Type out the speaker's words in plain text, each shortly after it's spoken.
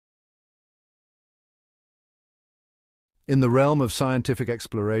In the realm of scientific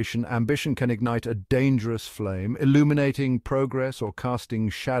exploration, ambition can ignite a dangerous flame, illuminating progress or casting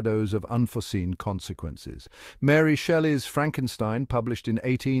shadows of unforeseen consequences. Mary Shelley's Frankenstein, published in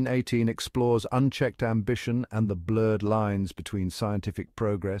 1818, explores unchecked ambition and the blurred lines between scientific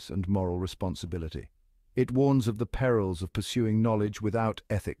progress and moral responsibility. It warns of the perils of pursuing knowledge without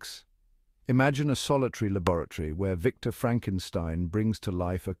ethics. Imagine a solitary laboratory where Victor Frankenstein brings to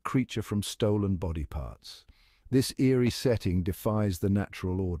life a creature from stolen body parts. This eerie setting defies the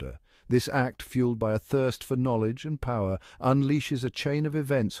natural order. This act, fueled by a thirst for knowledge and power, unleashes a chain of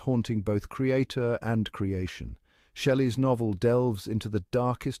events haunting both creator and creation. Shelley's novel delves into the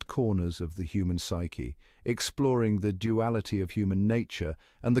darkest corners of the human psyche, exploring the duality of human nature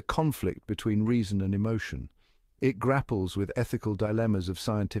and the conflict between reason and emotion. It grapples with ethical dilemmas of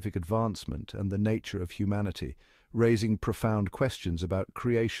scientific advancement and the nature of humanity, raising profound questions about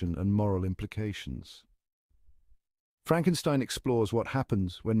creation and moral implications. Frankenstein explores what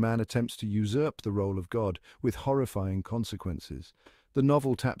happens when man attempts to usurp the role of God, with horrifying consequences. The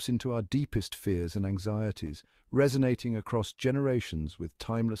novel taps into our deepest fears and anxieties, resonating across generations with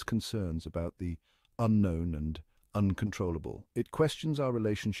timeless concerns about the unknown and uncontrollable. It questions our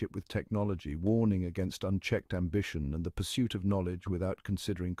relationship with technology, warning against unchecked ambition and the pursuit of knowledge without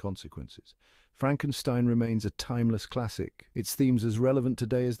considering consequences. Frankenstein remains a timeless classic, its themes as relevant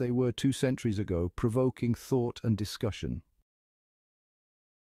today as they were 2 centuries ago, provoking thought and discussion.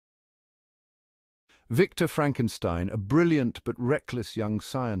 Victor Frankenstein, a brilliant but reckless young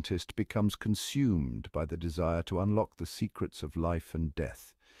scientist, becomes consumed by the desire to unlock the secrets of life and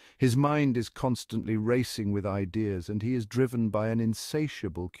death. His mind is constantly racing with ideas, and he is driven by an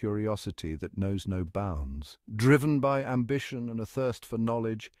insatiable curiosity that knows no bounds. Driven by ambition and a thirst for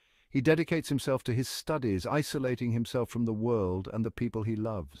knowledge, he dedicates himself to his studies, isolating himself from the world and the people he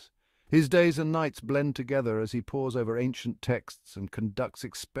loves. His days and nights blend together as he pores over ancient texts and conducts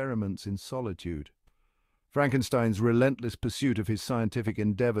experiments in solitude. Frankenstein's relentless pursuit of his scientific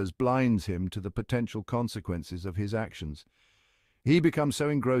endeavors blinds him to the potential consequences of his actions. He becomes so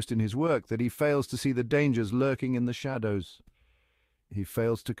engrossed in his work that he fails to see the dangers lurking in the shadows. He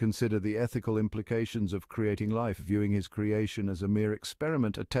fails to consider the ethical implications of creating life, viewing his creation as a mere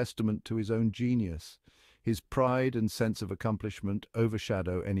experiment, a testament to his own genius. His pride and sense of accomplishment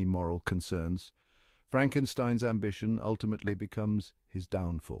overshadow any moral concerns. Frankenstein's ambition ultimately becomes his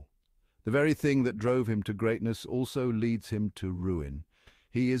downfall. The very thing that drove him to greatness also leads him to ruin.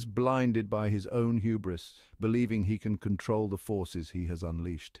 He is blinded by his own hubris, believing he can control the forces he has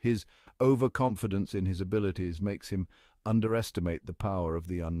unleashed. His overconfidence in his abilities makes him underestimate the power of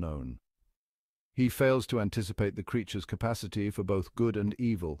the unknown. He fails to anticipate the creature's capacity for both good and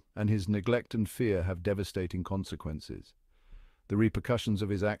evil, and his neglect and fear have devastating consequences. The repercussions of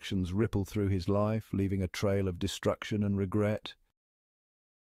his actions ripple through his life, leaving a trail of destruction and regret.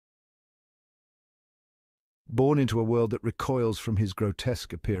 Born into a world that recoils from his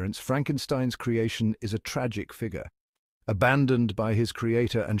grotesque appearance, Frankenstein's creation is a tragic figure. Abandoned by his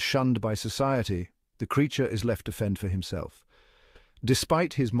creator and shunned by society, the creature is left to fend for himself.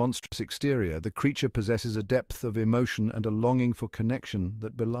 Despite his monstrous exterior, the creature possesses a depth of emotion and a longing for connection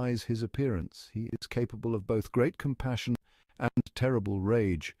that belies his appearance. He is capable of both great compassion and terrible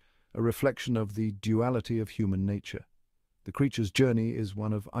rage, a reflection of the duality of human nature. The creature's journey is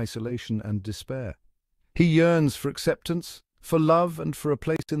one of isolation and despair. He yearns for acceptance, for love, and for a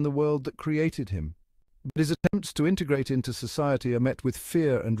place in the world that created him. But his attempts to integrate into society are met with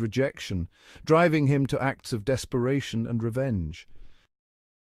fear and rejection, driving him to acts of desperation and revenge.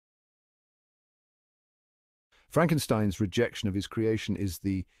 Frankenstein's rejection of his creation is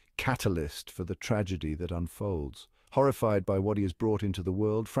the catalyst for the tragedy that unfolds. Horrified by what he has brought into the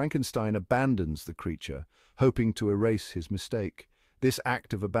world, Frankenstein abandons the creature, hoping to erase his mistake. This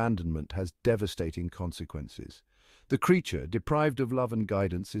act of abandonment has devastating consequences. The creature, deprived of love and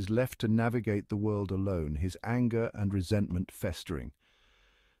guidance, is left to navigate the world alone, his anger and resentment festering.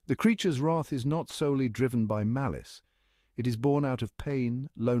 The creature's wrath is not solely driven by malice. It is born out of pain,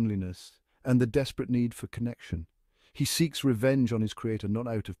 loneliness, and the desperate need for connection. He seeks revenge on his creator not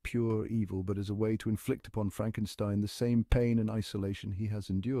out of pure evil, but as a way to inflict upon Frankenstein the same pain and isolation he has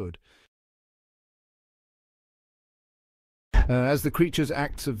endured. As the creature's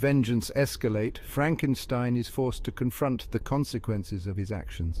acts of vengeance escalate, Frankenstein is forced to confront the consequences of his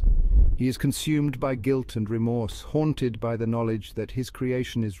actions. He is consumed by guilt and remorse, haunted by the knowledge that his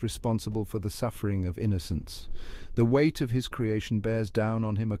creation is responsible for the suffering of innocence. The weight of his creation bears down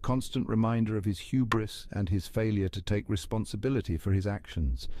on him, a constant reminder of his hubris and his failure to take responsibility for his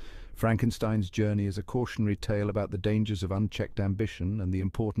actions. Frankenstein's journey is a cautionary tale about the dangers of unchecked ambition and the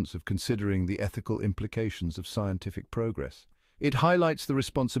importance of considering the ethical implications of scientific progress. It highlights the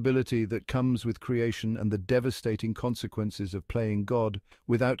responsibility that comes with creation and the devastating consequences of playing God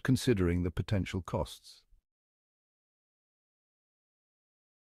without considering the potential costs.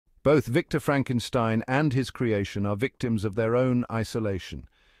 Both Victor Frankenstein and his creation are victims of their own isolation.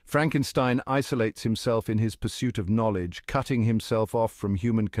 Frankenstein isolates himself in his pursuit of knowledge, cutting himself off from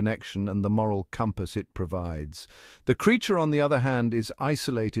human connection and the moral compass it provides. The creature, on the other hand, is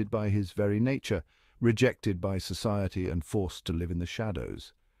isolated by his very nature, rejected by society and forced to live in the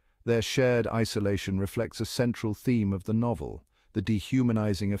shadows. Their shared isolation reflects a central theme of the novel, the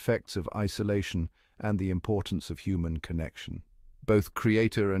dehumanizing effects of isolation and the importance of human connection. Both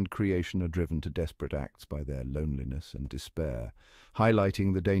creator and creation are driven to desperate acts by their loneliness and despair,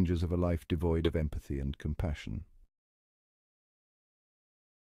 highlighting the dangers of a life devoid of empathy and compassion.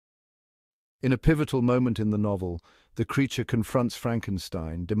 In a pivotal moment in the novel, the creature confronts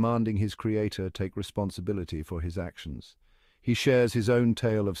Frankenstein, demanding his creator take responsibility for his actions. He shares his own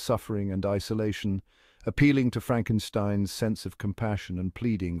tale of suffering and isolation, appealing to Frankenstein's sense of compassion and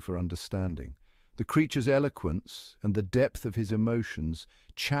pleading for understanding. The creature's eloquence and the depth of his emotions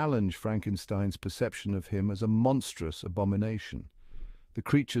challenge Frankenstein's perception of him as a monstrous abomination. The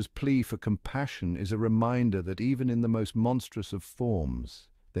creature's plea for compassion is a reminder that even in the most monstrous of forms,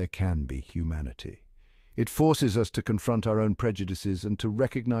 there can be humanity. It forces us to confront our own prejudices and to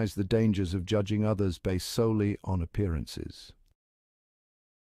recognize the dangers of judging others based solely on appearances.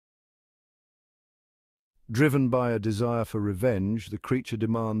 Driven by a desire for revenge, the creature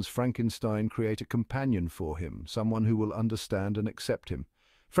demands Frankenstein create a companion for him, someone who will understand and accept him.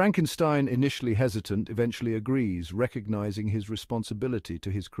 Frankenstein, initially hesitant, eventually agrees, recognizing his responsibility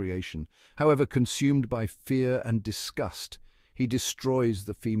to his creation. However, consumed by fear and disgust, he destroys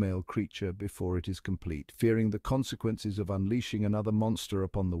the female creature before it is complete, fearing the consequences of unleashing another monster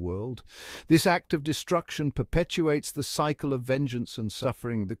upon the world. This act of destruction perpetuates the cycle of vengeance and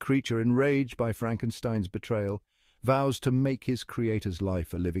suffering. The creature, enraged by Frankenstein's betrayal, vows to make his creator's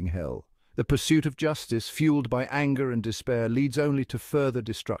life a living hell. The pursuit of justice, fueled by anger and despair, leads only to further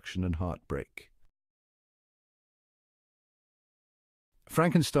destruction and heartbreak.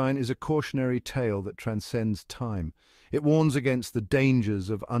 Frankenstein is a cautionary tale that transcends time. It warns against the dangers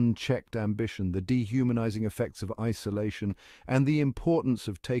of unchecked ambition, the dehumanizing effects of isolation, and the importance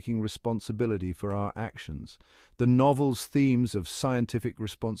of taking responsibility for our actions. The novel's themes of scientific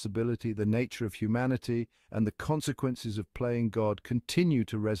responsibility, the nature of humanity, and the consequences of playing God continue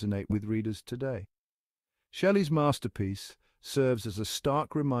to resonate with readers today. Shelley's masterpiece serves as a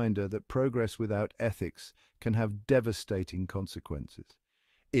stark reminder that progress without ethics can have devastating consequences.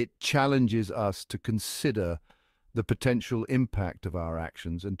 It challenges us to consider the potential impact of our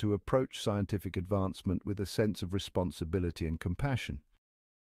actions and to approach scientific advancement with a sense of responsibility and compassion.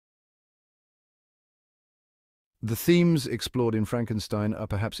 The themes explored in Frankenstein are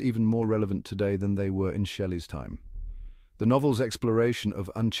perhaps even more relevant today than they were in Shelley's time. The novel's exploration of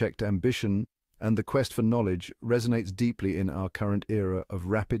unchecked ambition and the quest for knowledge resonates deeply in our current era of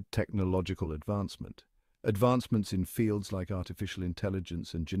rapid technological advancement. Advancements in fields like artificial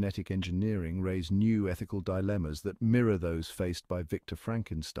intelligence and genetic engineering raise new ethical dilemmas that mirror those faced by Victor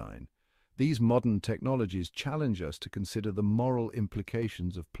Frankenstein. These modern technologies challenge us to consider the moral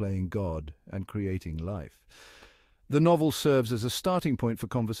implications of playing God and creating life. The novel serves as a starting point for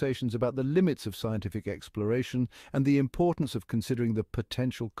conversations about the limits of scientific exploration and the importance of considering the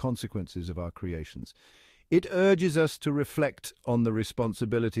potential consequences of our creations. It urges us to reflect on the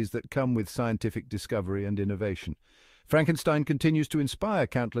responsibilities that come with scientific discovery and innovation. Frankenstein continues to inspire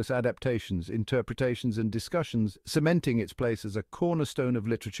countless adaptations, interpretations, and discussions, cementing its place as a cornerstone of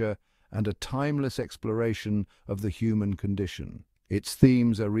literature and a timeless exploration of the human condition. Its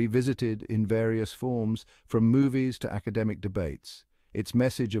themes are revisited in various forms, from movies to academic debates. Its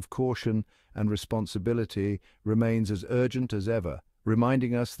message of caution and responsibility remains as urgent as ever,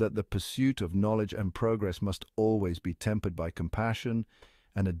 reminding us that the pursuit of knowledge and progress must always be tempered by compassion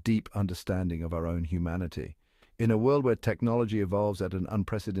and a deep understanding of our own humanity. In a world where technology evolves at an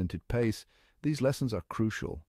unprecedented pace, these lessons are crucial.